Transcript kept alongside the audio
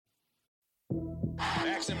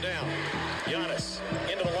Backs him down. Giannis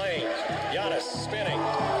into the lane. Giannis spinning.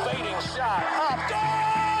 Fading shot. Up.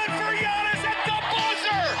 Good for Giannis at the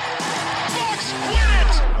buzzer. Bucks win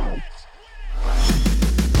it.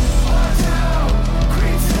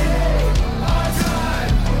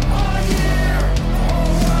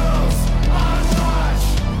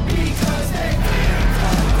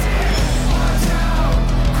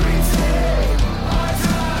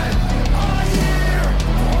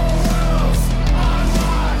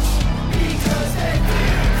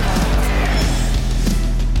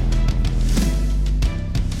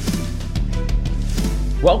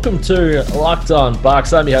 Welcome to Locked On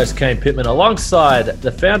Bucks. I'm your host, Kane Pittman, alongside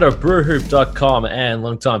the founder of BrewHoop.com and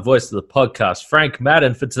longtime voice of the podcast, Frank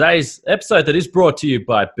Madden, for today's episode that is brought to you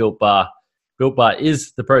by Built Bar. Built Bar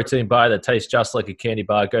is the protein bar that tastes just like a candy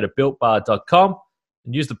bar. Go to BuiltBar.com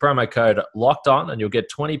and use the promo code LOCKEDON and you'll get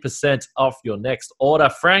 20% off your next order.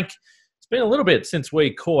 Frank, it's been a little bit since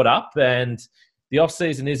we caught up and the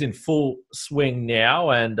off-season is in full swing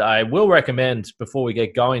now. And I will recommend, before we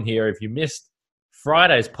get going here, if you missed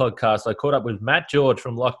Friday's podcast, I caught up with Matt George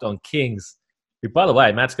from Locked On Kings, who, by the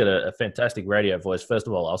way, Matt's got a fantastic radio voice. First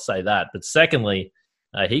of all, I'll say that. But secondly,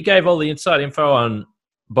 he gave all the inside info on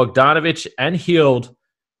Bogdanovic and Hield.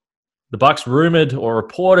 The Bucks rumored or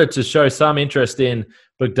reported to show some interest in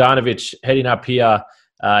Bogdanovic heading up here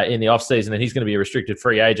in the offseason, and he's going to be a restricted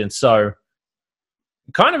free agent. So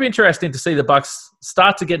kind of interesting to see the Bucks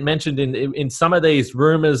start to get mentioned in some of these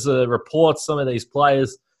rumors, reports, some of these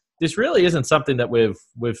players. This really isn't something that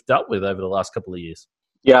we've dealt with over the last couple of years.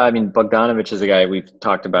 Yeah, I mean, Bogdanovic is a guy we've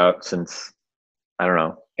talked about since, I don't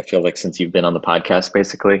know, I feel like since you've been on the podcast,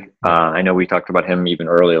 basically. I know we talked about him even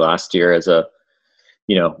early last year as a,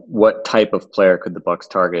 what type of player could the Bucks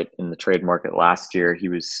target in the trade market last year? He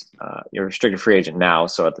was a restricted free agent now,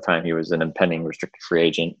 so at the time he was an impending restricted free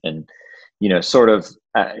agent. And, we've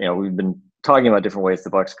been talking about different ways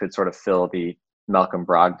the Bucks could sort of fill the Malcolm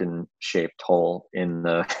Brogdon shaped hole in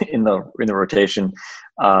the rotation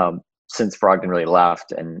since Brogdon really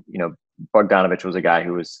left. And Bogdanovic was a guy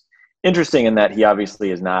who was interesting in that he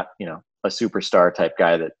obviously is not a superstar type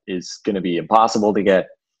guy that is going to be impossible to get,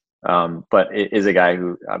 but it is a guy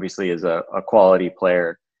who obviously is a quality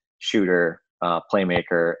player, shooter,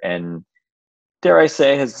 playmaker, and dare I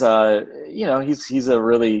say has he's a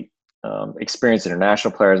really experienced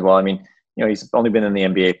international player as well. I mean, he's only been in the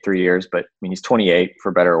NBA 3 years, but I mean, he's 28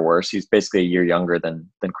 for better or worse. He's basically a year younger than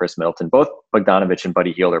Chris Middleton. Both Bogdanovic and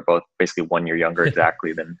Buddy Hield are both basically 1 year younger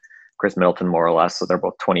exactly than Chris Middleton, more or less. So they're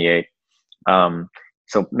both 28.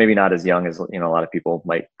 So maybe not as young as, a lot of people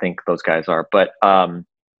might think those guys are. But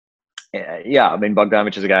yeah, I mean,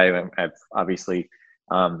 Bogdanovic is a guy I've obviously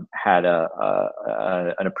had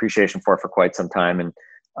an appreciation for quite some time. And,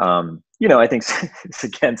 I think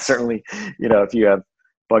again, certainly, if you have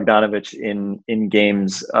Bogdanovic in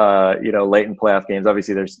games, late in playoff games.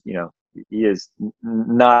 Obviously, there's, he is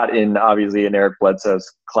not in obviously in Eric Bledsoe's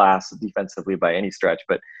class defensively by any stretch,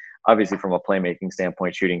 but obviously from a playmaking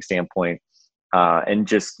standpoint, shooting standpoint, and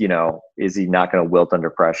just, is he not going to wilt under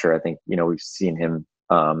pressure? I think, we've seen him,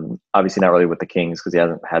 obviously not really with the Kings because he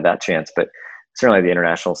hasn't had that chance, but certainly the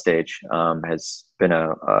international stage has been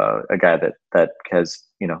a guy that has,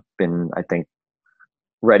 been, I think,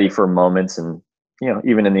 ready for moments and,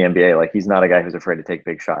 even in the NBA, like he's not a guy who's afraid to take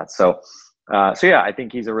big shots. So yeah, I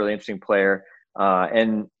think he's a really interesting player.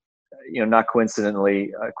 And not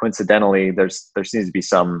coincidentally, there seems to be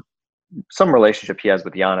some relationship he has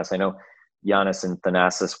with Giannis. I know Giannis and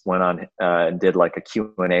Thanasis went on and did like a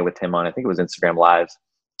Q&A with him on, I think it was Instagram Live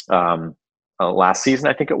last season,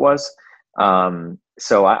 I think it was.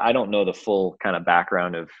 So I don't know the full kind of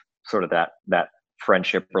background of sort of that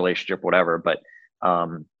friendship, relationship, whatever. But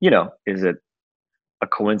is it a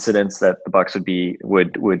coincidence that the Bucks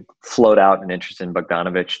would float out an interest in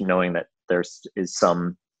Bogdanovic, knowing that there is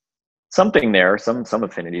something there, some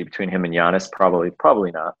affinity between him and Giannis?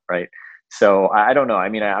 Probably not, right? So I don't know. I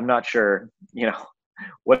mean, I'm not sure,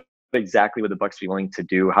 what exactly would the Bucks be willing to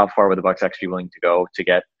do? How far would the Bucks actually be willing to go to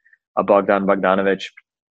get a Bogdanovic?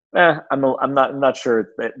 I'm not sure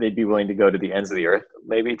that they'd be willing to go to the ends of the earth,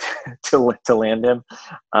 maybe to land him.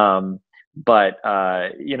 But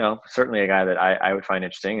certainly a guy that I would find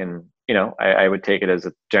interesting, and I would take it as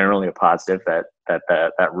generally a positive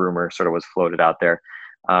that rumor sort of was floated out there.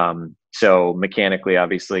 So mechanically,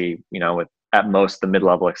 obviously, with at most the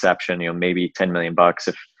mid-level exception, maybe $10 million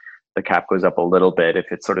if the cap goes up a little bit, if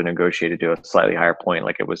it's sort of negotiated to a slightly higher point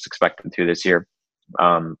like it was expected to this year.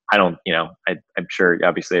 I'm sure,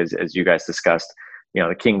 obviously, as you guys discussed,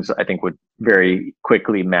 the Kings, I think, would very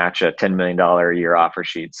quickly match a $10 million a year offer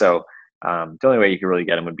sheet. So The only way you could really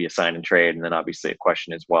get him would be a sign and trade. And then obviously a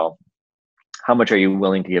question is, well, how much are you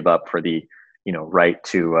willing to give up for the, right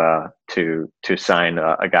to sign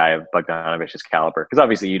a guy of Bogdanovic's caliber? Because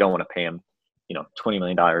obviously you don't want to pay him, $20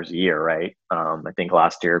 million a year, right? I think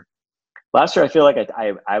last year I feel like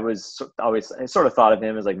I was always, I sort of thought of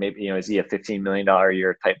him as like, maybe, is he a $15 million a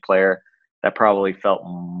year type player? That probably felt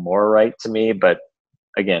more right to me. But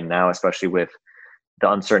again, now, especially with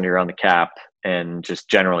the uncertainty around the cap and just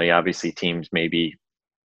generally, obviously teams may be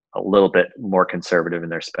a little bit more conservative in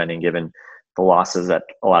their spending, given the losses that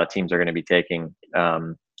a lot of teams are going to be taking.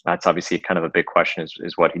 That's obviously kind of a big question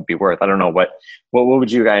is what he'd be worth. I don't know what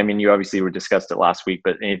would you, I mean, you obviously were discussed it last week,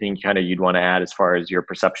 but anything kind of you'd want to add as far as your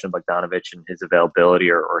perception of Bogdanovich and his availability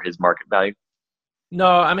or his market value? No,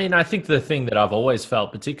 I mean, I think the thing that I've always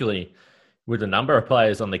felt, particularly with a number of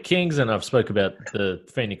players on the Kings, and I've spoke about the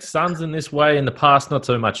Phoenix Suns in this way in the past, not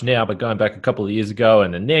so much now, but going back a couple of years ago,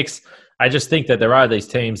 and the Knicks, I just think that there are these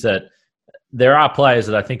teams that there are players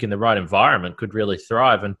that I think in the right environment could really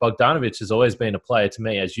thrive. And Bogdanovich has always been a player to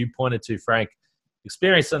me, as you pointed to, Frank,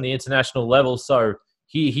 experienced on the international level. So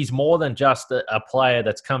he's more than just a player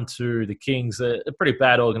that's come to the Kings, a pretty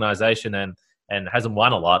bad organization, and hasn't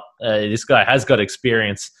won a lot. This guy has got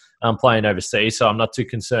experience playing overseas, so I'm not too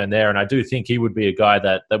concerned there. And I do think he would be a guy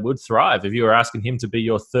that would thrive. If you were asking him to be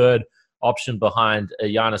your third option behind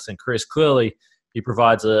Giannis and Chris, clearly he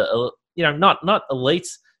provides not elite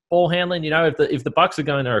ball handling. If the Bucks are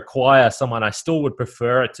going to acquire someone, I still would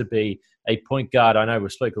prefer it to be a point guard. I know we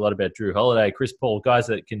spoke a lot about Drew Holiday, Chris Paul, guys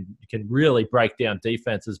that can really break down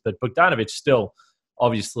defenses, but Bogdanovich still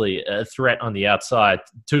obviously a threat on the outside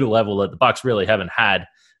to the level that the Bucks really haven't had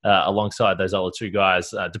alongside those other two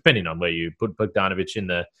guys, depending on where you put Bogdanovich in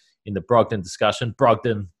the Brogdon discussion,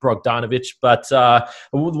 Bogdanovich. But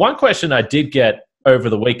one question I did get over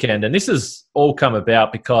the weekend, and this has all come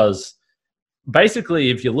about because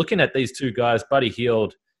basically, if you're looking at these two guys, Buddy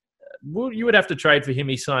Hield, you would have to trade for him.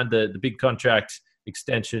 He signed the big contract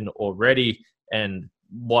extension already. And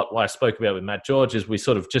what I spoke about with Matt George is we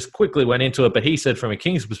sort of just quickly went into it. But he said from a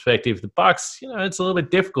Kings perspective, the Bucks, it's a little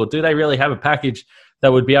bit difficult. Do they really have a package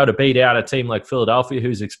that would be able to beat out a team like Philadelphia,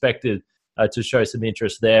 who's expected to show some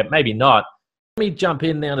interest there? Maybe not. Let me jump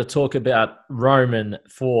in now to talk about Roman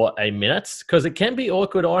for a minute, because it can be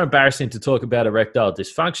awkward or embarrassing to talk about erectile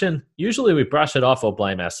dysfunction. Usually we brush it off or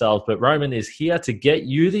blame ourselves, but Roman is here to get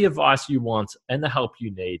you the advice you want and the help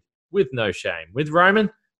you need with no shame. With Roman,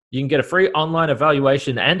 you can get a free online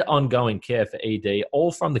evaluation and ongoing care for ED,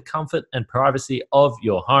 all from the comfort and privacy of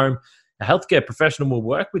your home. A healthcare professional will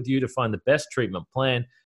work with you to find the best treatment plan.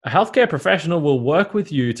 A healthcare professional will work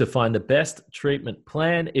with you to find the best treatment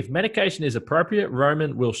plan. If medication is appropriate,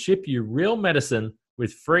 Roman will ship you real medicine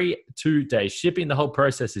with free 2-day shipping. The whole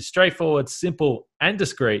process is straightforward, simple, and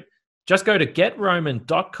discreet. Just go to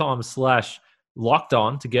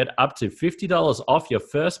getroman.com/lockedon to get up to $50 off your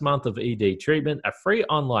first month of ED treatment, a free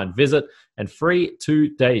online visit, and free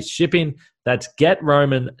 2-day shipping. That's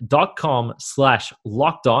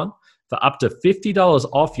getroman.com/lockedon. for up to $50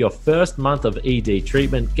 off your first month of ED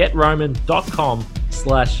treatment.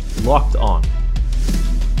 GetRoman.com/lockedon.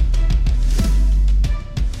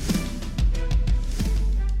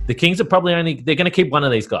 The Kings are probably they're going to keep one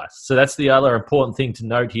of these guys. So that's the other important thing to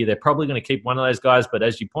note here. They're probably going to keep one of those guys, but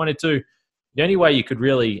as you pointed to, the only way you could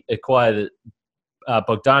really acquire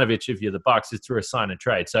Bogdanovich if you're the Bucks is through a sign and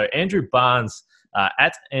trade. So Andrew Barnes,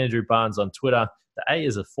 at Andrew Barnes on Twitter. The A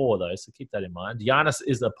is a 4, though, so keep that in mind. Giannis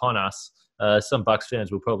is upon us. Some Bucks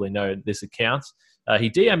fans will probably know this account. He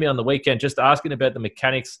DM'd me on the weekend just asking about the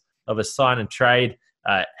mechanics of a sign and trade.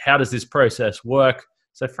 How does this process work?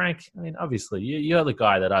 So, Frank, I mean, obviously, you're the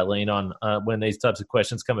guy that I lean on when these types of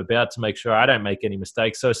questions come about to make sure I don't make any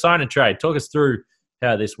mistakes. So, sign and trade. Talk us through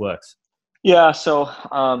how this works. Yeah, so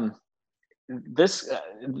this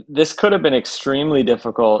could have been extremely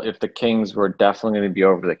difficult if the Kings were definitely going to be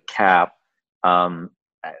over the cap.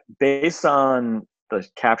 Based on the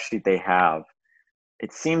cap sheet they have,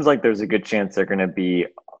 it seems like there's a good chance they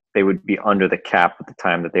would be under the cap at the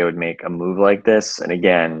time that they would make a move like this. And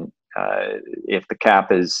again, if the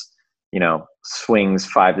cap is, swings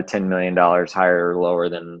 $5 to $10 million higher or lower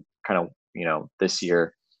than kind of, this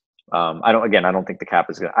year, I don't think the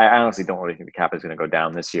cap is going to, I honestly don't really think the cap is going to go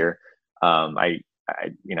down this year.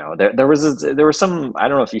 There was some, I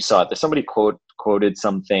don't know if you saw it, somebody quoted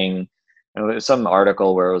something. And there was some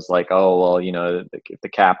article where it was like, oh, well, if the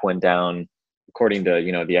cap went down, according to,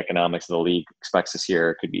 the economics of the league expects this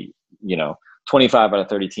year, it could be, 25 out of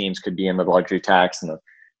 30 teams could be in the luxury tax, and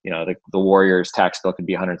the Warriors tax bill could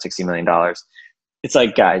be $160 million. It's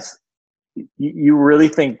like, guys, you really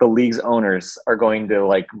think the league's owners are going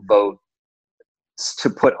to vote to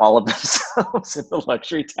put all of themselves in the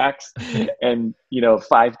luxury tax, and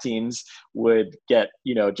 5 teams would get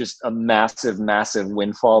just a massive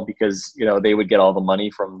windfall because they would get all the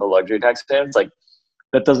money from the luxury tax payments. Like,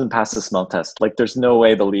 that doesn't pass the smell test. Like, there's no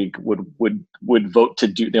way the league would vote to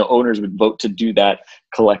do, owners would vote to do that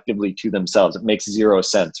collectively to themselves. It makes zero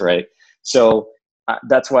sense, right? So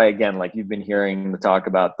that's why, again, like, you've been hearing the talk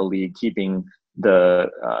about the league keeping the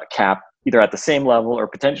cap either at the same level or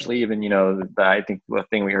potentially even, I think the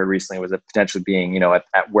thing we heard recently was it potentially being, at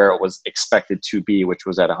where it was expected to be, which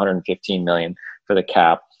was at 115 million for the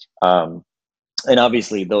cap. And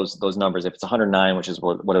obviously those numbers, if it's 109, which is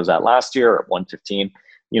what it was at last year, or 115,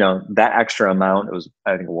 that extra amount, it was,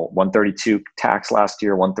 I think, 132 tax last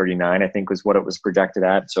year, 139, I think was what it was projected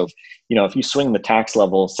at. So, if you swing the tax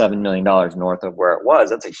level $7 million north of where it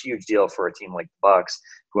was, that's a huge deal for a team like the Bucks,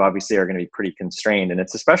 who obviously are going to be pretty constrained. And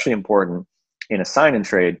it's especially important in a sign and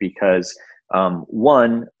trade because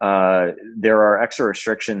one, there are extra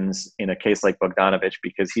restrictions in a case like Bogdanovic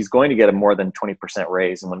because he's going to get a more than 20%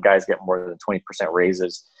 raise. And when guys get more than 20%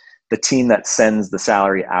 raises, the team that sends the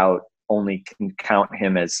salary out only can count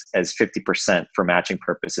him as 50% for matching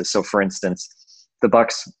purposes. So for instance, the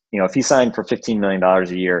Bucks, if he signed for $15 million a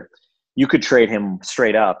year, you could trade him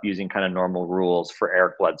straight up using kind of normal rules for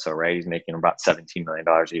Eric Bledsoe, right? He's making about $17 million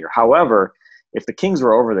a year. However, if the Kings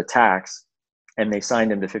were over the tax and they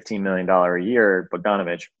signed him to $15 million a year,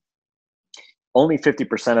 Bogdanovic, only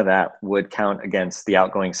 50% of that would count against the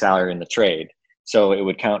outgoing salary in the trade. So it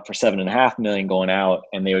would count for $7.5 million going out,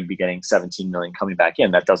 and they would be getting $17 million coming back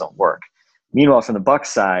in. That doesn't work. Meanwhile, from the Bucks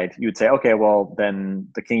side, you would say, okay, well, then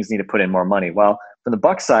the Kings need to put in more money. Well, from the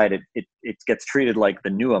Bucks side, it gets treated like the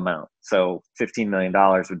new amount. So $15 million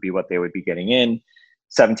would be what they would be getting in.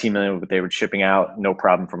 $17 million what they were shipping out, no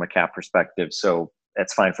problem from a cap perspective. So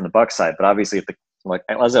that's fine from the Bucks side. But obviously, if like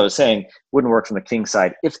as I was saying, wouldn't work from the Kings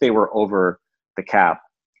side if they were over the cap.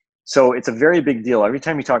 So it's a very big deal. Every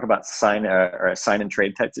time you talk about sign and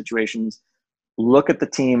trade type situations, look at the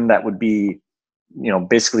team that would be,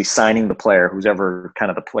 basically signing the player, whoever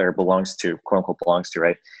kind of the player belongs to, quote unquote, belongs to,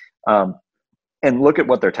 right? And look at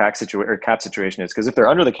what their tax situation or cap situation is. Because if they're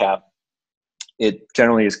under the cap, it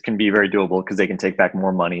generally can be very doable because they can take back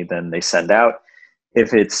more money than they send out.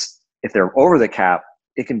 If they're over the cap,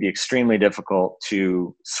 it can be extremely difficult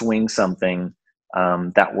to swing something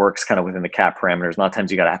that works kind of within the cap parameters. A lot of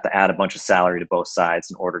times you got to have to add a bunch of salary to both sides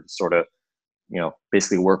in order to sort of,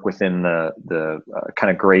 basically work within the kind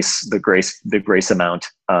of grace amount,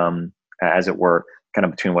 as it were, kind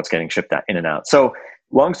of between what's getting shipped out in and out. So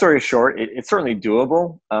long story short, it's certainly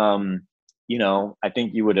doable. I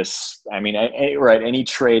think you would, right, any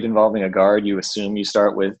trade involving a guard, you assume you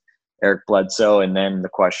start with Eric Bledsoe. And then the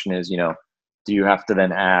question is, do you have to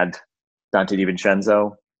then add Dante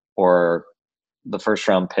DiVincenzo or the first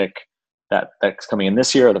round pick that's coming in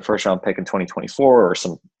this year, or the first round pick in 2024, or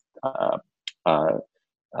some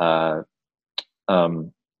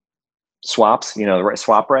swaps,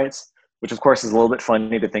 swap rights, which of course is a little bit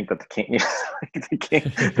funny to think that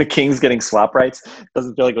the Kings getting swap rights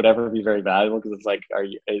doesn't feel like it would ever be very valuable, because it's like, are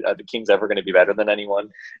the Kings ever going to be better than anyone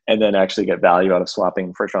and then actually get value out of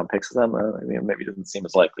swapping first round picks with them? Maybe it doesn't seem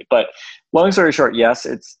as likely, but long story short, yes,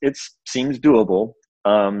 it seems doable.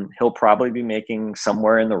 He'll probably be making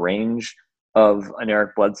somewhere in the range of an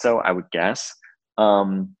Eric Bledsoe, I would guess.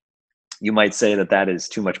 You might say that is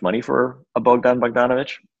too much money for a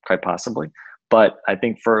Bogdanovic, quite possibly. But I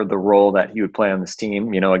think for the role that he would play on this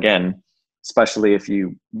team, again, especially if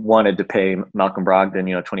you wanted to pay Malcolm Brogdon,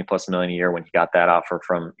 $20+ million a year when he got that offer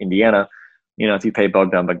from Indiana, if you pay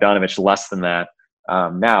Bogdanovic less than that,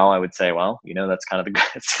 now I would say, well, that's kind of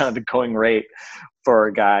the going rate for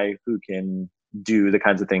a guy who can do the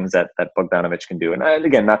kinds of things that Bogdanovic can do. And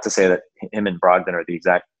again, not to say that him and Brogdon are the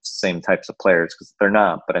exact same types of players, because they're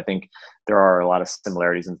not, but I think there are a lot of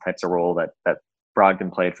similarities in the types of role that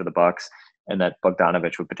Brogdon played for the Bucks, and that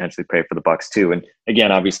Bogdanovic would potentially play for the Bucks too. And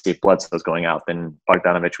again, obviously, if Bledsoe's going out, then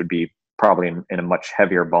Bogdanovic would be probably in a much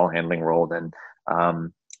heavier ball handling role than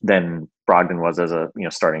Brogdon was as a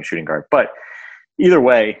starting shooting guard. But either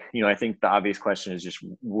way, I think the obvious question is just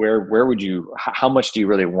how much do you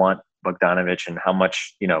really want Bogdanovic, and how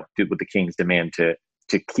much would the Kings demand to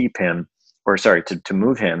keep him, or to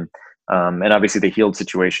move him? And obviously, the Hield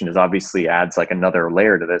situation obviously adds like another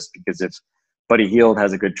layer to this, because if Buddy Hield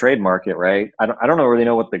has a good trade market, right? I don't really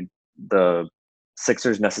know what the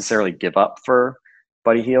Sixers necessarily give up for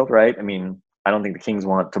Buddy Hield, right? I mean, I don't think the Kings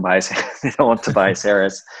want Tobias. They don't want Tobias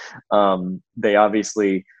Harris. They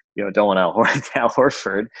obviously don't want Al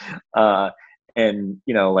Horford. And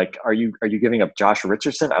like, are you giving up Josh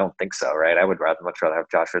Richardson? I don't think so, right? I would much rather have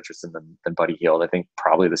Josh Richardson than Buddy Hield. I think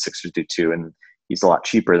probably the Sixers do too, and he's a lot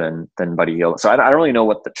cheaper than Buddy Hield. So I don't really know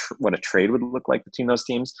what what a trade would look like between those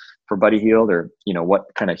teams for Buddy Hield, or what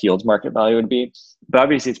kind of Hield's market value would be. But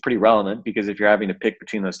obviously, it's pretty relevant, because if you're having to pick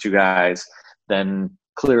between those two guys, then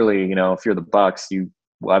clearly, if you're the Bucks, you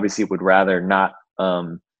obviously would rather not.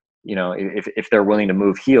 If they're willing to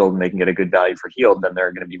move Hield and they can get a good value for Hield, then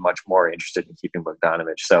they're going to be much more interested in keeping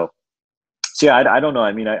Bogdanovich. So yeah, I don't know.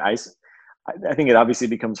 I mean, I think it obviously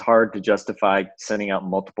becomes hard to justify sending out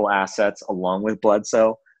multiple assets along with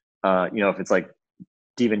Bledsoe. If it's like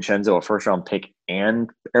DiVincenzo, a first round pick,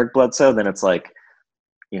 and Eric Bledsoe, then it's like,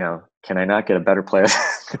 can I not get a better player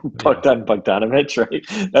than Bogdanovich,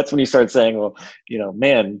 right? That's when you start saying, well,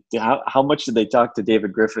 man, how much did they talk to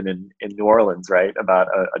David Griffin in New Orleans, right, about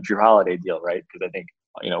a Drew Holiday deal, right? Because I think,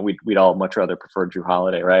 we'd all much rather prefer Drew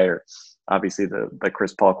Holiday, right? Or obviously the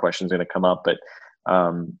Chris Paul question is going to come up,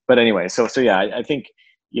 but anyway, so yeah, I think,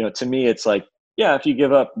 to me, it's like, yeah, if you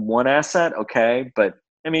give up one asset, okay, but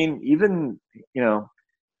I mean, even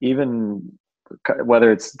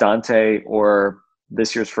whether it's Dante or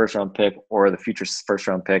this year's first round pick or the future first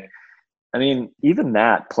round pick, I mean, even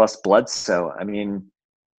that plus Bledsoe, I mean,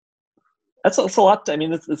 that's a lot. I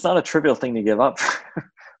mean, it's not a trivial thing to give up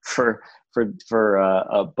for Bogdan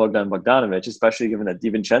Bogdanovich, especially given that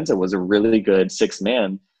DiVincenzo was a really good sixth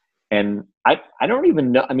man. And I don't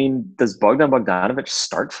even know. I mean, does Bogdan Bogdanovich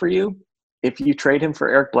start for you if you trade him for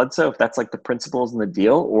Eric Bledsoe, if that's like the principles in the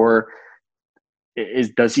deal, or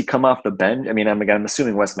does he come off the bench? I mean, I'm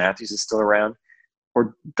assuming Wes Matthews is still around.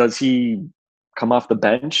 Or does he come off the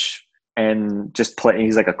bench and just play?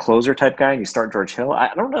 He's like a closer type guy, and you start George Hill.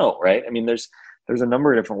 I don't know, right? I mean, there's a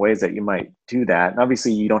number of different ways that you might do that. And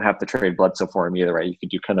obviously, you don't have to trade Bledsoe for him either, right? You could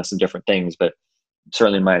do kind of some different things, but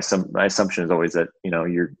certainly my assumption is always that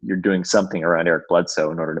you're doing something around Eric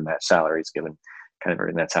Bledsoe in order to match salaries, given kind of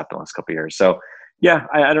everything that's happened the last couple of years. So yeah,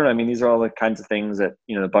 I don't know. I mean, these are all the kinds of things that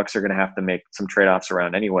the Bucks are going to have to make some trade-offs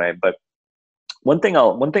around anyway. But one thing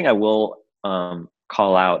I will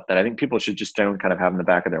call out that I think people should just kind of have in the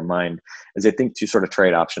back of their mind is they think two sort of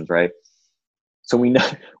trade options, right? So we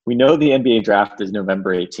know the NBA draft is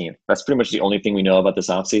November 18th. That's pretty much the only thing we know about this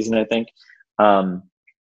offseason, I think.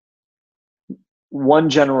 One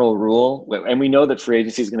general rule, and we know that free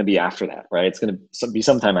agency is going to be after that, right? It's going to be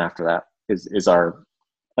sometime after that is our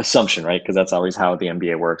assumption, right? Because that's always how the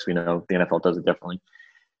NBA works. We know the NFL does it differently.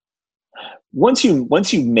 Once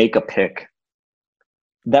you make a pick,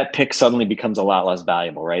 that pick suddenly becomes a lot less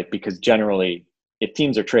valuable, right? Because generally, if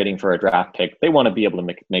teams are trading for a draft pick, they want to be able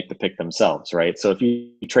to make the pick themselves, right? So if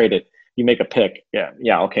you trade it, you make a pick,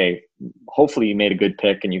 yeah, okay. Hopefully you made a good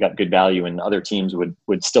pick and you got good value, and other teams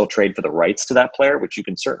would still trade for the rights to that player, which you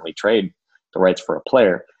can certainly trade the rights for a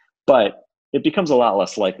player. But it becomes a lot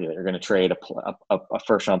less likely that you're going to trade a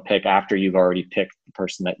first round pick after you've already picked the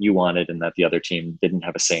person that you wanted and that the other team didn't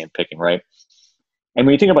have a say in picking, right? And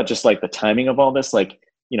when you think about just like the timing of all this, like,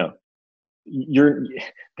 you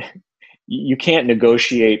can't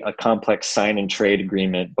negotiate a complex sign and trade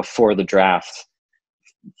agreement before the draft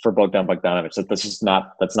for Bogdan Bogdanovich. That's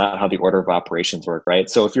not how the order of operations work, right?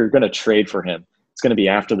 So if you're going to trade for him, it's going to be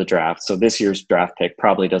after the draft. So this year's draft pick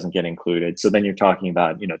probably doesn't get included. So then you're talking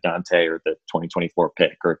about, Dante or the 2024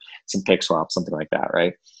 pick or some pick swap, something like that,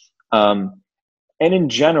 right? And in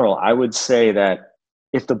general, I would say that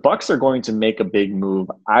if the Bucks are going to make a big move,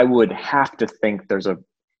 I would have to think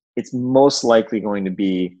it's most likely going to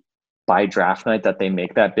be by draft night that they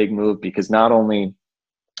make that big move, because not only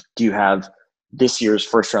do you have this year's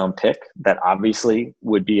first round pick that obviously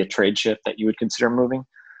would be a trade chip that you would consider moving,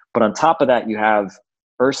 but on top of that, you have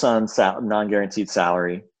Ersan's non-guaranteed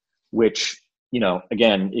salary, which,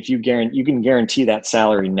 again, if you can guarantee that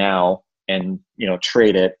salary now and,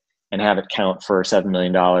 trade it and have it count for $7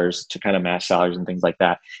 million to kind of match salaries and things like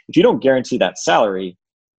that. If you don't guarantee that salary,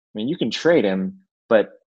 I mean, you can trade him, but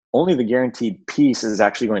only the guaranteed piece is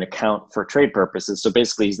actually going to count for trade purposes. So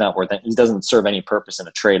basically he's not worth it. He doesn't serve any purpose in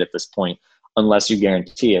a trade at this point unless you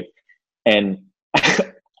guarantee it. And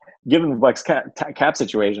given the Bucks cap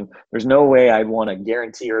situation, there's no way I'd want to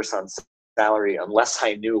guarantee Ersan's salary unless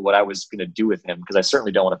I knew what I was going to do with him, because I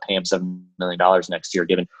certainly don't want to pay him $7 million next year,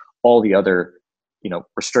 given all the other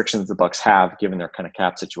restrictions the Bucks have given their kind of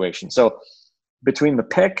cap situation. So between the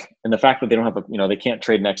pick and the fact that they don't have they can't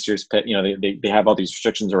trade next year's pick, they have all these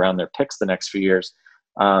restrictions around their picks the next few years.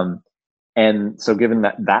 And so given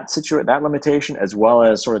that limitation, as well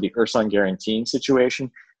as sort of the Ersan guaranteeing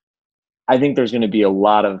situation, I think there's going to be a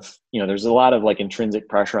lot of, there's a lot of like intrinsic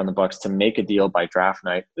pressure on the Bucks to make a deal by draft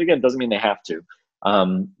night. Again, it doesn't mean they have to,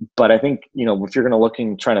 But I think, if you're going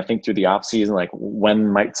to trying to think through the off season, like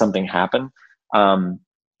when might something happen?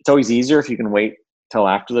 It's always easier if you can wait till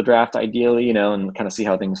after the draft, ideally, and kind of see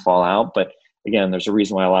how things fall out. But again, there's a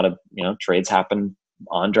reason why a lot of, trades happen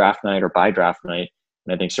on draft night or by draft night.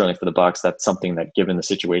 And I think certainly for the Bucks, that's something that, given the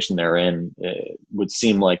situation they're in, it would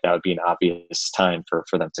seem like that would be an obvious time for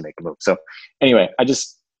them to make a move. So anyway, I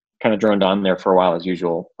just kind of droned on there for a while as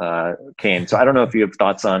usual, Kane. So I don't know if you have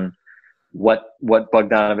thoughts on what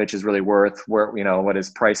Bogdanovich is really worth, where, what his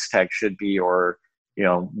price tag should be, or,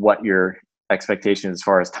 what your expectation as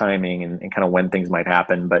far as timing and kind of when things might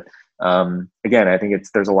happen. But again, I think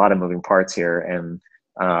there's a lot of moving parts here. And,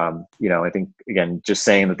 I think, again, just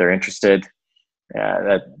saying that they're interested,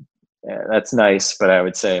 that's nice. But I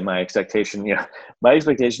would say my expectation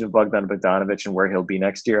of Bogdan Bogdanovich and where he'll be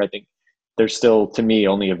next year, I think there's still, to me,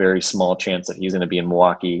 only a very small chance that he's going to be in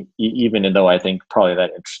Milwaukee, even though I think probably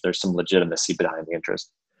that there's some legitimacy behind the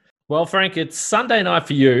interest. Well, Frank, it's Sunday night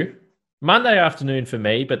for you, Monday afternoon for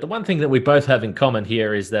me, but the one thing that we both have in common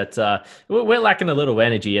here is that we're lacking a little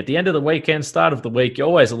energy. At the end of the weekend, start of the week, you're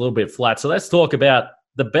always a little bit flat. So let's talk about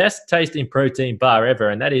the best tasting protein bar ever,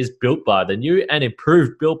 and that is Built Bar. The new and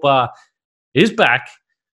improved Built Bar is back.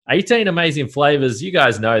 18 amazing flavors. You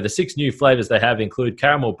guys know the 6 new flavors they have include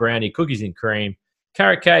caramel brownie, cookies and cream,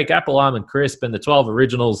 carrot cake, apple almond crisp, and the 12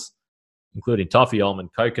 originals, including toffee almond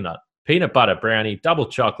coconut, peanut butter brownie, double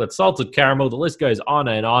chocolate, salted caramel. The list goes on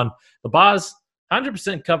and on. The bar's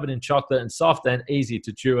 100% covered in chocolate and soft and easy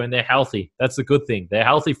to chew, and they're healthy. That's the good thing. They're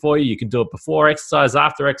healthy for you. You can do it before exercise,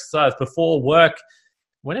 after exercise, before work,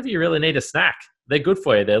 whenever you really need a snack. They're good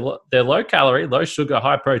for you. They're low calorie, low sugar,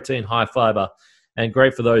 high protein, high fiber, and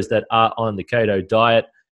great for those that are on the keto diet.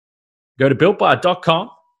 Go to BuiltBar.com,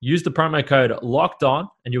 use the promo code LOCKEDON,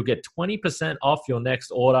 and you'll get 20% off your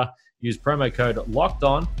next order. Use promo code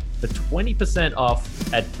LOCKEDON for 20%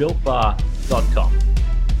 off at BuiltBar.com.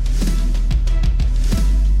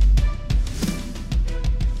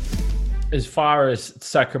 As far as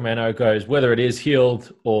Sacramento goes, whether it is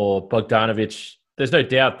Hield or Bogdanovich, there's no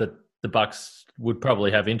doubt that the Bucks would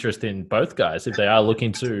probably have interest in both guys if they are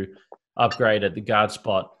looking to upgrade at the guard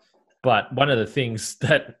spot. But one of the things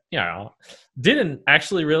that, didn't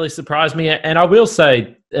actually really surprise me, and I will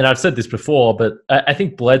say, and I've said this before, but I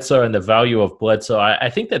think Bledsoe and the value of Bledsoe, I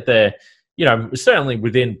think that they're, certainly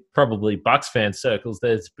within probably Bucks fan circles,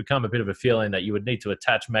 there's become a bit of a feeling that you would need to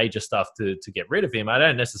attach major stuff to get rid of him. I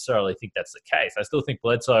don't necessarily think that's the case. I still think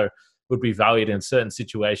Bledsoe would be valued in certain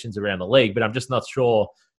situations around the league, but I'm just not sure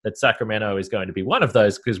that Sacramento is going to be one of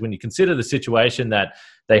those, because when you consider the situation that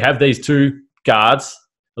they have these 2 guards,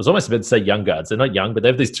 I was almost about to say young guards. They're not young, but they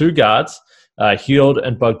have these 2 guards, Hield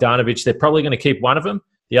and Bogdanovich. They're probably going to keep one of them.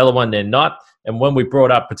 The other one, they're not. And when we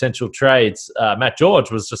brought up potential trades, Matt George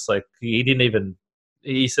was just like,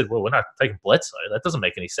 he said, well, we're not taking Bledsoe. That doesn't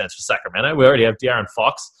make any sense for Sacramento. We already have De'Aaron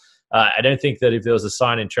Fox. I don't think that if there was a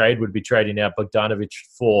sign and trade, we'd be trading out Bogdanovich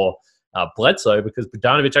for Bledsoe, because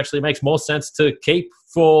Bogdanovich actually makes more sense to keep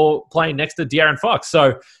for playing next to De'Aaron Fox.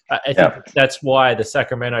 So I think that's why the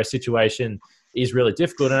Sacramento situation is really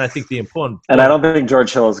difficult. And I think the important point, and I don't think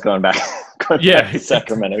George Hill is going back to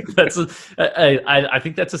Sacramento. I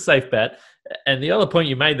think that's a safe bet. And the other point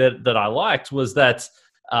you made that I liked was that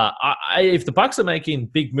if the Bucks are making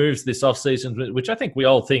big moves this offseason, which I think we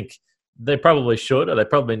all think they probably should, or they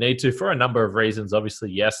probably need to, for a number of reasons.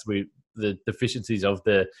 Obviously, yes, the deficiencies of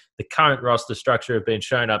the current roster structure have been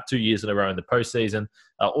shown up 2 years in a row in the postseason.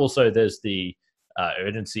 Also, there's the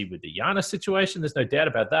urgency with the Giannis situation. There's no doubt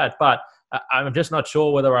about that. But I'm just not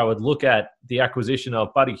sure whether I would look at the acquisition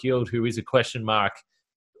of Buddy Hield, who is a question mark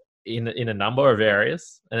in a number of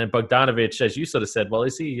areas. And then Bogdanovich, as you sort of said, well,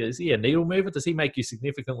 is he a needle mover? Does he make you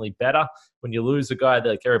significantly better when you lose a guy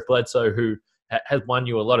like Eric Bledsoe, who has won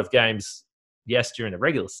you a lot of games, yes, during the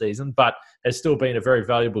regular season, but has still been a very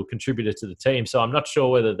valuable contributor to the team. So I'm not sure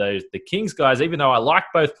whether the Kings guys, even though I like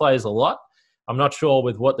both players a lot, I'm not sure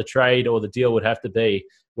with what the trade or the deal would have to be,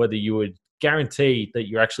 whether you would guarantee that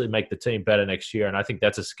you actually make the team better next year. And I think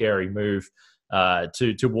that's a scary move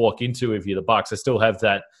to walk into if you're the Bucks. I still have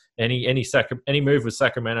that any move with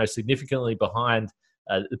Sacramento significantly behind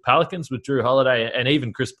the Pelicans with Drew Holiday and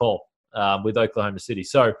even Chris Paul with Oklahoma City.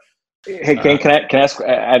 So, hey, can I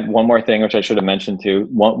add one more thing, which I should have mentioned too?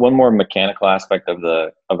 One more mechanical aspect of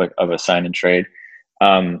a sign and trade.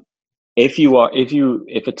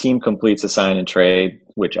 If a team completes a sign and trade,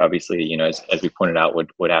 which obviously, as we pointed out,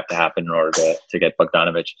 would have to happen in order to get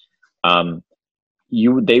Bogdanovich,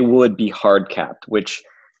 they would be hard capped, which,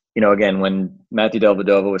 again, when Matthew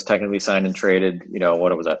Dellavedova was technically signed and traded,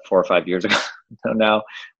 what was that, 4 or 5 years ago now,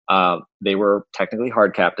 they were technically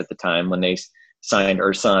hard capped at the time when they signed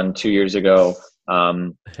Ursan 2 years ago. Yeah.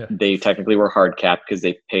 They technically were hard capped because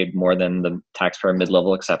they paid more than the taxpayer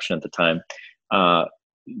mid-level exception at the time.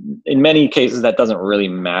 In many cases, that doesn't really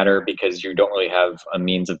matter because you don't really have a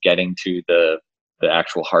means of getting to the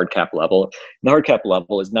actual hard cap level. The hard cap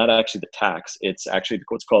level is not actually the tax; it's actually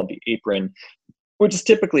what's called the apron, which is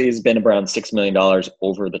typically has been around $6 million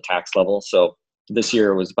over the tax level. So this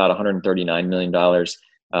year it was about $139 million.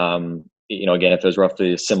 Again, if it was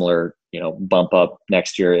roughly a similar, bump up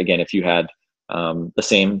next year, again, if you had the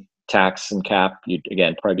same tax and cap, you'd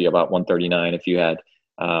again probably be about 139. If you had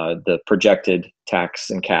the projected tax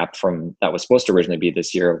and cap from that was supposed to originally be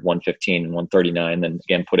this year of 115 and 139, then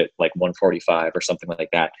again put it like 145 or something like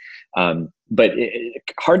that. But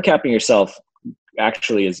hard capping yourself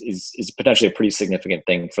actually is potentially a pretty significant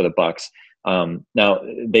thing for the Bucks. Now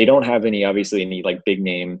they don't have any like big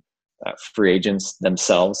name free agents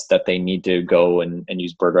themselves that they need to go and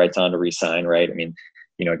use bird rights on to re-sign, right? I mean,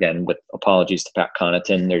 again, with apologies to Pat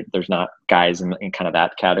Connaughton, there's not guys in kind of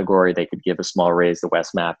that category. They could give a small raise to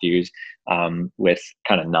Wes Matthews with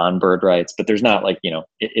kind of non-bird rights, but there's not like,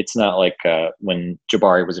 it's not like when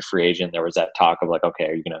Jabari was a free agent, there was that talk of like, okay,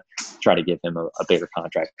 are you going to try to give him a bigger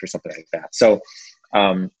contract or something like that? So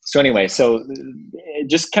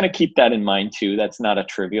just kind of keep that in mind too. That's not a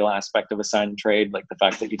trivial aspect of a sign and trade, like the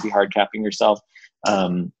fact that you'd be hard capping yourself.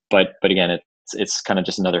 But again, it's kind of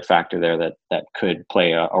just another factor there that could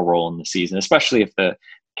play a role in the season, especially if the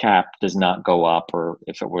cap does not go up or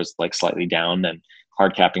if it was like slightly down, then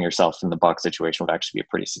hard capping yourself in the Bucks situation would actually be a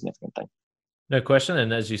pretty significant thing. No question.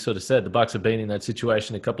 And as you sort of said, the Bucks have been in that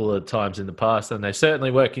situation a couple of times in the past, and they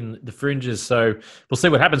certainly work in the fringes. So we'll see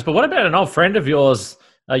what happens. But what about an old friend of yours?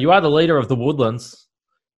 You are the leader of the Woodlands.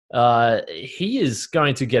 He is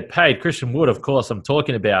going to get paid. Christian Wood, of course, I'm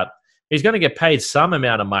talking about. He's going to get paid some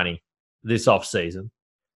amount of money this offseason.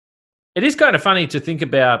 It is kind of funny to think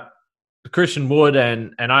about Christian Wood,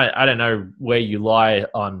 and I don't know where you lie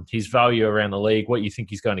on his value around the league, what you think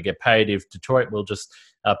he's going to get paid if Detroit will just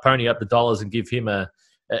pony up the dollars and give him a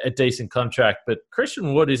decent contract. But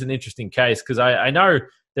Christian Wood is an interesting case because I know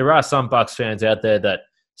there are some Bucks fans out there that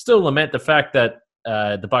still lament the fact that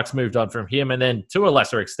the Bucks moved on from him, and then to a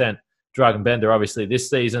lesser extent, Dragan Bender obviously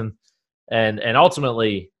this season, and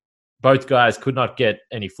ultimately both guys could not get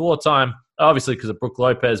any floor time, obviously because of Brook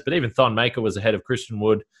Lopez, but even Thon Maker was ahead of Christian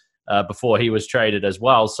Wood before he was traded as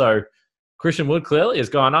well. So Christian Wood clearly has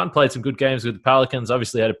gone on, played some good games with the Pelicans,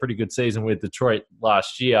 obviously had a pretty good season with Detroit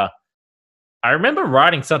last year. I remember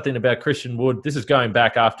writing something about Christian Wood. This is going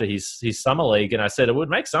back after his summer league, and I said it would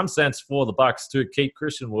make some sense for the Bucks to keep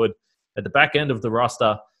Christian Wood at the back end of the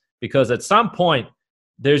roster because at some point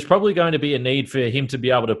there's probably going to be a need for him to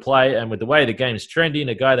be able to play. And with the way the game's trending,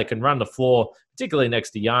 a guy that can run the floor, particularly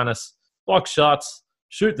next to Giannis, block shots,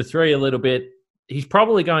 shoot the three a little bit, he's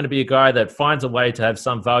probably going to be a guy that finds a way to have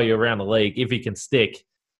some value around the league if he can stick.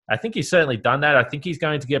 I think he's certainly done that. I think he's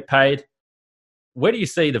going to get paid. Where do you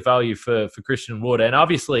see the value for Christian Wood? And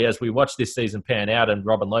obviously, as we watch this season pan out and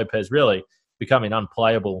Robin Lopez really becoming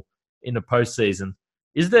unplayable in the postseason,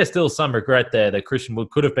 is there still some regret there that Christian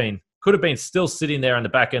Wood could have been still sitting there on the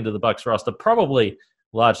back end of the Bucks roster, probably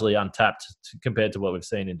largely untapped compared to what we've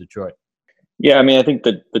seen in Detroit? Yeah, I mean, I think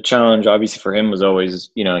the challenge obviously for him was always,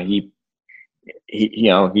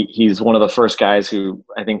 he's one of the first guys who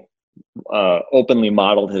I think openly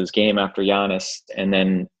modeled his game after Giannis, and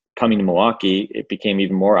then coming to Milwaukee, it became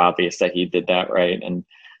even more obvious that he did that, right? And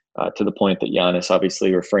to the point that Giannis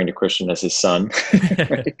obviously referring to Christian as his son.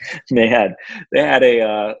 Right? They had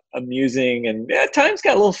a amusing and at times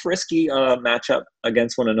got a little frisky matchup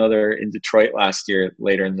against one another in Detroit last year,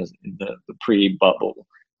 later in the pre-bubble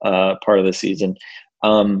part of the season.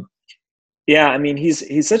 Yeah, I mean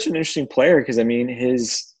he's such an interesting player because I mean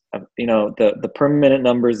his the per minute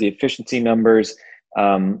numbers, the efficiency numbers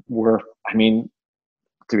were, I mean,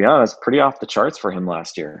 to be honest, pretty off the charts for him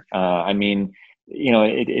last year. I mean,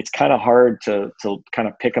 it's kind of hard to kind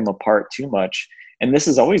of pick him apart too much. And this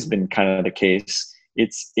has always been kind of the case.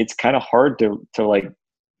 It's kind of hard to like,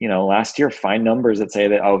 last year find numbers that say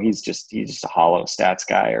that, oh, he's just a hollow stats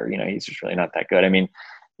guy, or, he's just really not that good. I mean,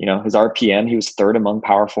 his RPM, he was third among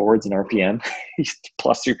power forwards in RPM. He's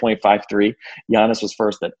plus 3.53. Giannis was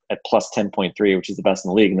first at plus 10.3, which is the best in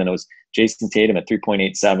the league. And then it was Jason Tatum at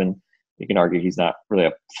 3.87. You can argue he's not really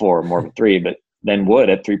a 4, more of a 3, but then Wood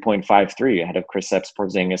at 3.53 ahead of Kristaps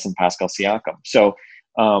Porzingis and Pascal Siakam. So,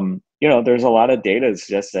 there's a lot of data that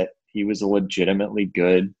suggests that he was a legitimately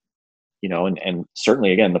good, and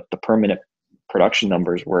certainly, again, the permanent production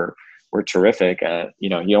numbers were terrific.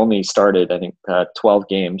 He only started, I think, 12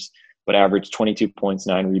 games, but averaged 22 points,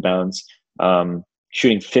 9 rebounds,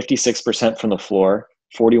 shooting 56% from the floor,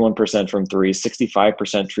 41% from three,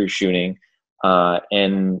 65% true shooting.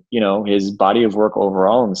 And, his body of work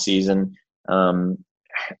overall in the season,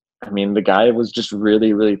 the guy was just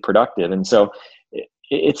really, really productive. And so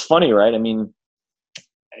it's funny, right? I mean,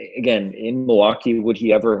 again, in Milwaukee, would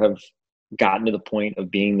he ever have gotten to the point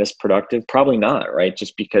of being this productive? Probably not, right?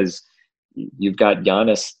 Just because you've got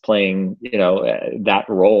Giannis playing, that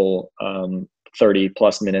role, 30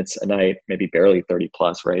 plus minutes a night, maybe barely 30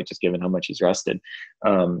 plus, right? Just given how much he's rested.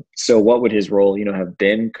 So what would his role, have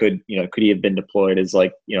been? Could he have been deployed as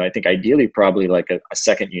I think ideally probably like a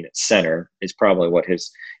second unit center is probably what his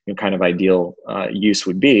kind of ideal use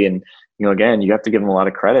would be. And, again, you have to give him a lot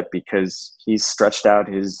of credit because he's stretched out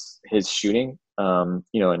his shooting, and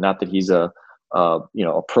not that he's a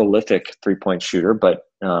prolific 3-point shooter, but,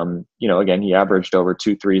 again, he averaged over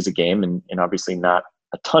 2 threes a game and obviously not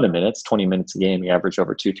a ton of minutes, 20 minutes a game. He averaged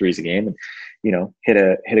over 2 threes a game and, hit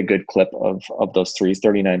a good clip of those threes,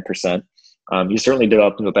 39%. He certainly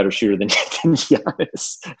developed into a better shooter than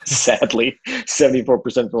Giannis, sadly, 74%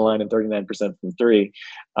 from the line and 39% from three.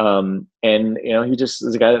 And, he just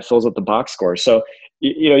is a guy that fills up the box score. So,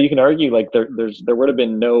 you can argue like there would have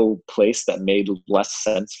been no place that made less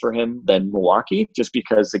sense for him than Milwaukee, just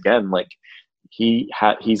because, again, like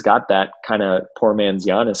he's got that kind of poor man's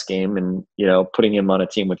Giannis game, and, putting him on a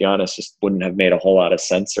team with Giannis just wouldn't have made a whole lot of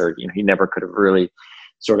sense, or, he never could have really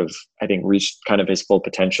sort of, I think, reached kind of his full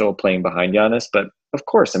potential playing behind Giannis. But of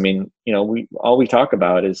course, I mean, we talk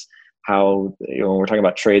about is how, when we're talking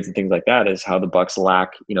about trades and things like that, is how the Bucks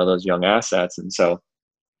lack, those young assets. And so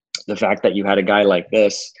the fact that you had a guy like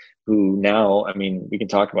this who now, I mean, we can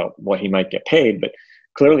talk about what he might get paid, but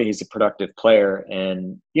clearly he's a productive player.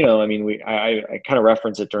 And, I kind of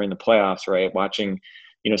reference it during the playoffs, right? Watching,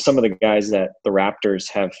 some of the guys that the Raptors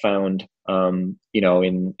have found,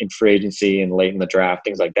 in free agency and late in the draft,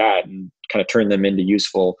 things like that, and kind of turn them into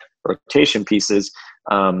useful rotation pieces.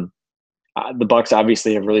 The Bucks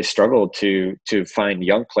obviously have really struggled to find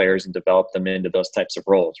young players and develop them into those types of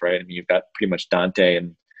roles, right? I mean, you've got pretty much Dante,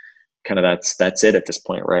 and kind of that's it at this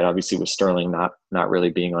point, right? Obviously, with Sterling not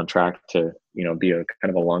really being on track to be a kind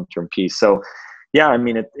of a long-term piece. So, yeah, I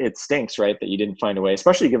mean, it stinks, right, that you didn't find a way,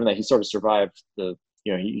 especially given that he sort of survived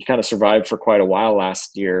he kind of survived for quite a while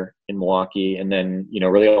last year in Milwaukee, and then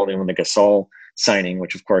really only when the Gasol signing,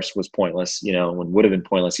 which of course was pointless, would have been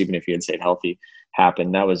pointless even if he had stayed healthy,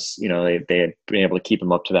 happened. That was they had been able to keep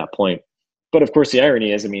him up to that point. But of course, the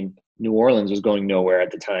irony is, I mean, New Orleans was going nowhere at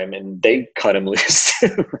the time, and they cut him loose.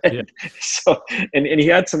 Right? Yeah. So, and he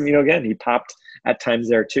had some, again, he popped at times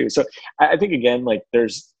there too. So I think, again, like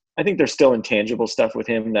I think there's still intangible stuff with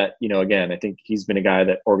him that, again, I think he's been a guy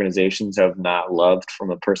that organizations have not loved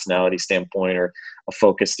from a personality standpoint or a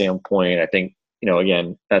focus standpoint. I think,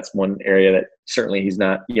 again, that's one area that certainly he's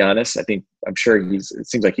not Giannis. I'm sure it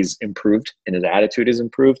seems like he's improved and his attitude is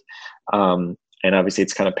improved. And obviously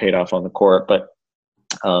it's kind of paid off on the court, but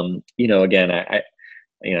again,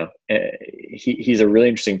 he's a really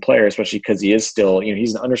interesting player, especially because he is still,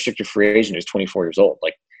 he's an unrestricted free agent who's 24 years old.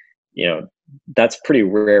 Like, that's pretty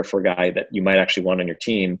rare for a guy that you might actually want on your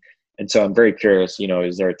team. And so I'm very curious,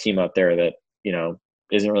 is there a team out there that,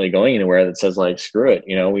 isn't really going anywhere that says like, screw it,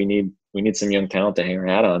 we need some young talent to hang our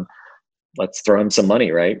hat on. Let's throw him some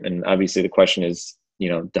money. Right. And obviously the question is,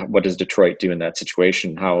 what does Detroit do in that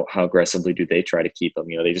situation? How aggressively do they try to keep him?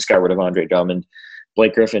 They just got rid of Andre Drummond.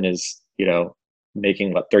 Blake Griffin is,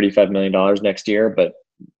 making $35 million next year, but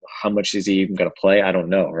how much is he even going to play? I don't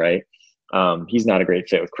know. Right. He's not a great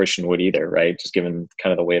fit with Christian Wood either, right? Just given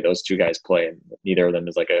kind of the way those two guys play, and neither of them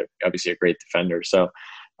is obviously a great defender. So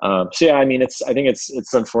yeah, I mean, I think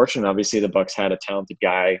it's unfortunate. Obviously, the Bucks had a talented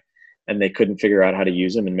guy, and they couldn't figure out how to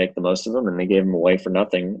use him and make the most of him, and they gave him away for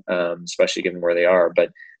nothing, especially given where they are.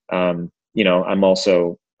 But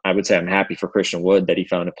I would say I'm happy for Christian Wood that he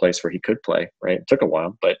found a place where he could play. Right, it took a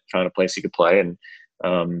while, but found a place he could play, and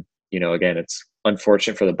again, it's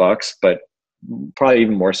unfortunate for the Bucks, but probably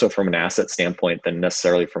even more so from an asset standpoint than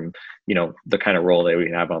necessarily from, the kind of role that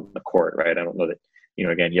we have on the court, right? I don't know that,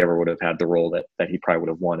 again, he ever would have had the role that he probably would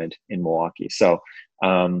have wanted in Milwaukee. So,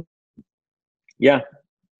 yeah,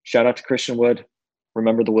 shout out to Christian Wood.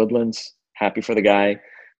 Remember the Woodlands. Happy for the guy.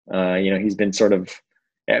 He's been sort of,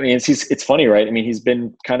 I mean, it's funny, right? I mean, he's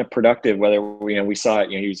been kind of productive, whether, we saw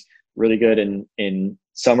it, he was really good in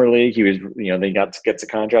summer league. He was, they gets a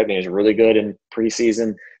contract, and he was really good in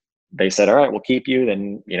preseason. They said, all right, we'll keep you.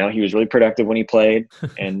 Then, he was really productive when he played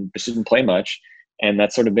and just didn't play much. And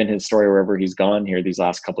that's sort of been his story wherever he's gone here these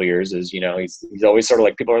last couple of years is, he's always sort of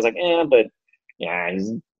like, people are always like, but yeah,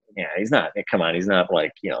 yeah, he's not. Come on, he's not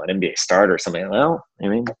like an NBA starter or something. Well, I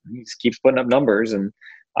mean, he just keeps putting up numbers, and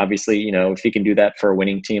obviously, if he can do that for a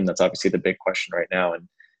winning team, that's obviously the big question right now. And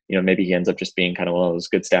maybe he ends up just being kind of one of those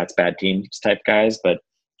good stats, bad teams type guys. But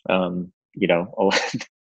I don't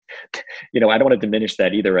want to diminish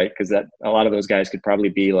that either, right? Because that a lot of those guys could probably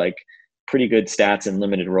be like pretty good stats and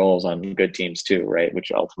limited roles on good teams too, right?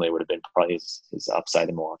 Which ultimately would have been probably his upside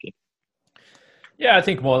in Milwaukee. Yeah, I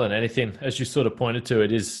think more than anything, as you sort of pointed to,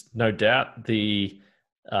 it is no doubt the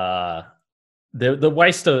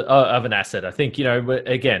waste of an asset. I think,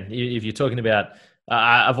 again, if you're talking about,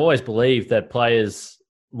 I've always believed that players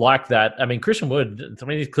like that. I mean, Christian Wood,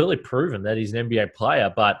 he's clearly proven that he's an NBA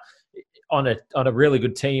player, but on a really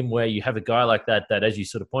good team where you have a guy like that, as you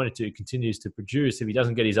sort of pointed to, continues to produce, if he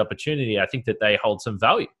doesn't get his opportunity, I think that they hold some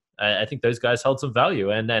value. I think those guys hold some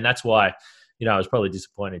value. And that's why, I was probably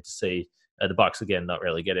disappointed to see the Bucks again not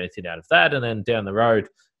really get anything out of that. And then down the road,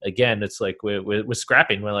 again, it's like we're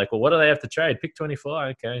scrapping. We're like, well, what do they have to trade? Pick 24.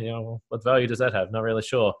 Okay, what value does that have? Not really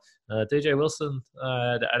sure. DJ Wilson,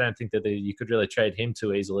 I don't think that you could really trade him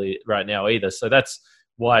too easily right now either. So that's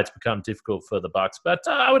why it's become difficult for the Bucks. But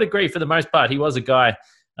I would agree for the most part, he was a guy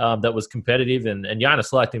that was competitive, and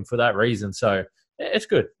Giannis liked him for that reason. So it's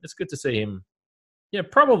good. It's good to see him,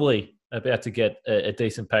 probably about to get a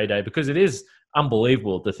decent payday, because it is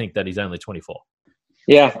unbelievable to think that he's only 24.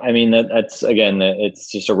 Yeah, I mean that's again, it's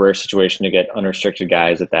just a rare situation to get unrestricted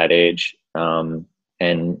guys at that age, and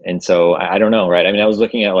so I don't know, right? I mean, I was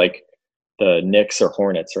looking at like the Knicks or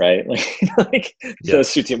Hornets, right? Like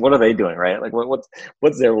those two teams, what are they doing, right? Like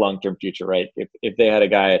what's their long-term future, right? If they had a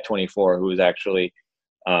guy at 24 who was actually,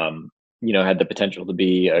 had the potential to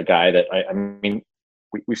be a guy that I mean,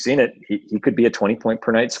 we've seen it. He could be a 20-point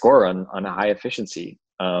per night scorer on a high efficiency.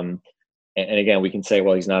 And again, we can say,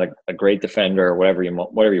 well, he's not a great defender or whatever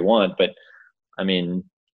you want, but I mean,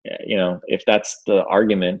 if that's the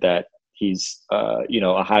argument that he's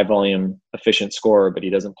a high volume efficient scorer, but he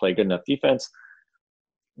doesn't play good enough defense,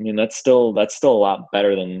 I mean, that's still a lot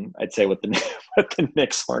better than I'd say what the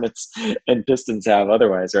Knicks, Hornets, and Pistons have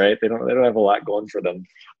otherwise, right? They don't have a lot going for them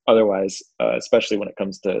otherwise, especially when it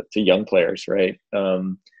comes to young players, right?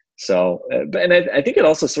 And I think it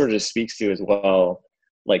also sort of just speaks to as well,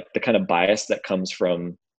 like the kind of bias that comes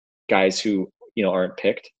from guys who, aren't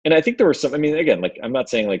picked. And I think there were some, I mean, again, like I'm not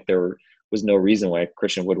saying like there was no reason why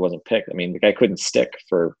Christian Wood wasn't picked. I mean, the guy couldn't stick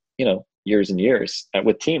for, years and years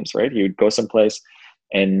with teams, right? He would go someplace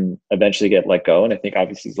and eventually get let go. And I think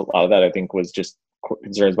obviously a lot of that, I think, was just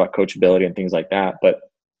concerns about coachability and things like that. But,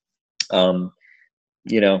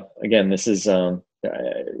 again, this is to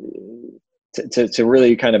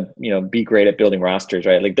really kind of, be great at building rosters,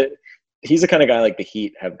 right? Like he's the kind of guy like the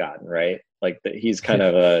Heat have gotten, right? Like he's kind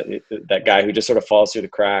of that guy who just sort of falls through the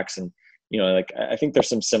cracks. And, like I think there's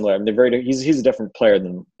some similar, I mean, he's a different player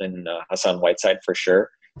than Hassan Whiteside for sure.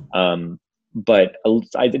 But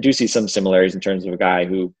I do see some similarities in terms of a guy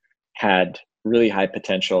who had really high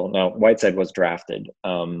potential. Now, Whiteside was drafted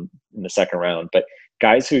in the second round, but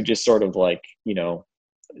guys who just sort of like,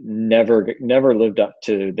 never lived up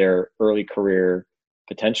to their early career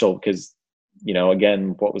potential because,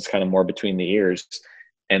 again, what was kind of more between the ears,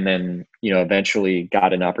 and then, eventually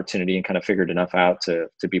got an opportunity and kind of figured enough out to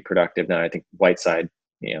be productive. Now, I think Whiteside,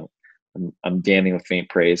 I'm damning with faint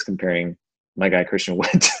praise comparing my guy Christian Wood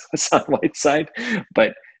to Hassan Whiteside,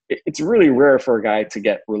 but it's really rare for a guy to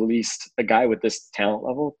get released, a guy with this talent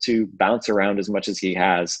level to bounce around as much as he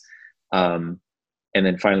has, and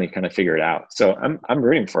then finally kind of figure it out. So I'm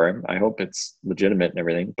rooting for him. I hope it's legitimate and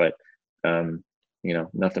everything, but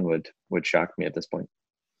nothing would shock me at this point.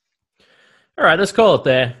 All right, let's call it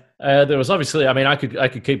there. There was obviously, I mean, I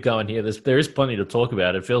could keep going here. There is plenty to talk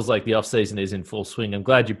about. It feels like the off season is in full swing. I'm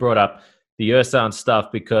glad you brought up the Ersan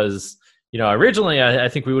stuff because, originally I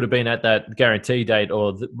think we would have been at that guarantee date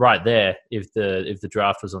or right there if the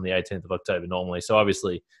draft was on the 18th of October normally. So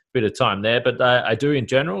obviously a bit of time there. But I do in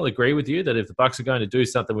general agree with you that if the Bucks are going to do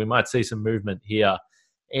something, we might see some movement here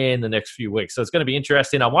in the next few weeks. So it's going to be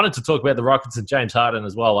interesting. I wanted to talk about the Rockets and James Harden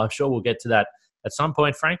as well. I'm sure we'll get to that at some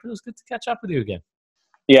point, Frank, but it was good to catch up with you again.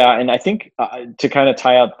 Yeah, and I think to kind of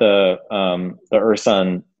tie out the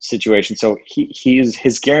Ersan situation, so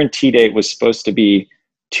his guarantee date was supposed to be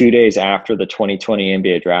 2 days after the 2020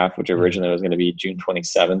 NBA draft, which originally was going to be June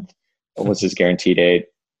 27th. Was his guarantee date.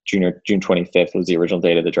 June 25th was the original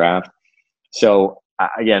date of the draft. So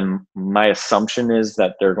again, my assumption is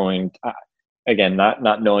that they're going. Again,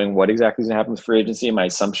 not knowing what exactly is going to happen with free agency, my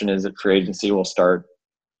assumption is that free agency will start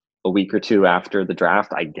a week or two after the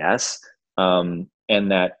draft, I guess. And and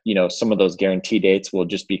that, you know, some of those guarantee dates will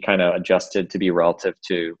just be kind of adjusted to be relative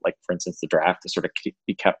to, like, for instance, the draft to sort of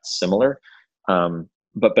be kept similar.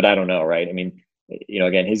 But I don't know, right? I mean, you know,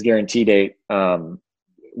 again, his guarantee date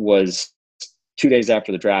was 2 days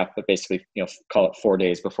after the draft, but basically, you know, call it 4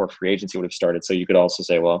 days before free agency would have started. So you could also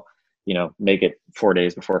say, well, you know, make it 4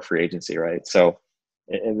 days before free agency, right? So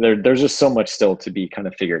there's just so much still to be kind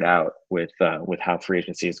of figured out with how free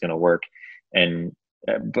agency is going to work. And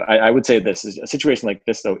but I would say this is a situation like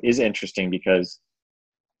this, though, is interesting because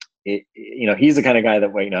you know, he's the kind of guy that,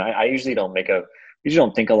 you know, I usually don't think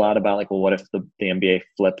a lot about, like, well, what if the NBA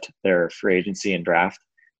flipped their free agency and draft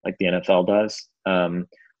like the NFL does?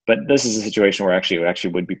 But this is a situation where it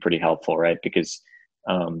actually would be pretty helpful, right? Because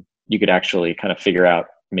you could actually kind of figure out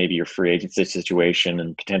maybe your free agency situation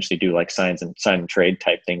and potentially do like sign and trade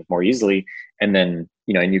type things more easily. And then,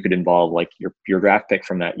 you know, and you could involve like your draft pick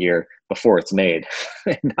from that year before it's made,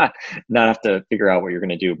 and not have to figure out what you're going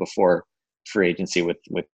to do before free agency with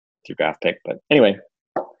your draft pick. But anyway,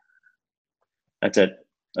 that's it.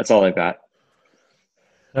 That's all I've got.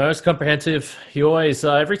 No, it's comprehensive. You always,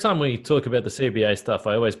 every time we talk about the CBA stuff,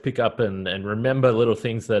 I always pick up and remember little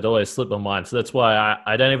things that always slip my mind. So that's why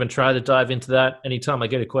I don't even try to dive into that. Anytime I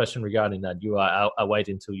get a question regarding that, I wait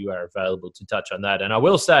until you are available to touch on that. And I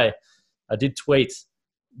will say, I did tweet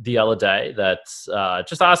the other day that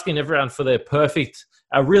just asking everyone for their perfect,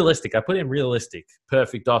 realistic, I put in realistic,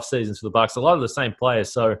 perfect off seasons for the Bucks. A lot of the same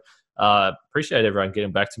players. So appreciate everyone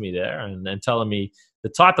getting back to me there and telling me the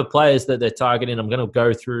type of players that they're targeting. I'm going to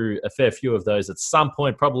go through a fair few of those at some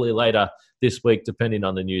point, probably later this week, depending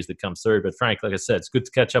on the news that comes through. But Frank, like I said, it's good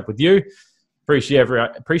to catch up with you.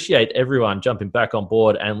 Appreciate everyone jumping back on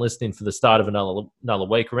board and listening for the start of another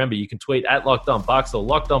week. Remember, you can tweet at LockedOnBucks or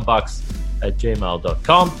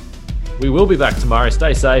LockedOnBucks@gmail.com. We will be back tomorrow.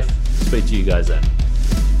 Stay safe. Speak to you guys then.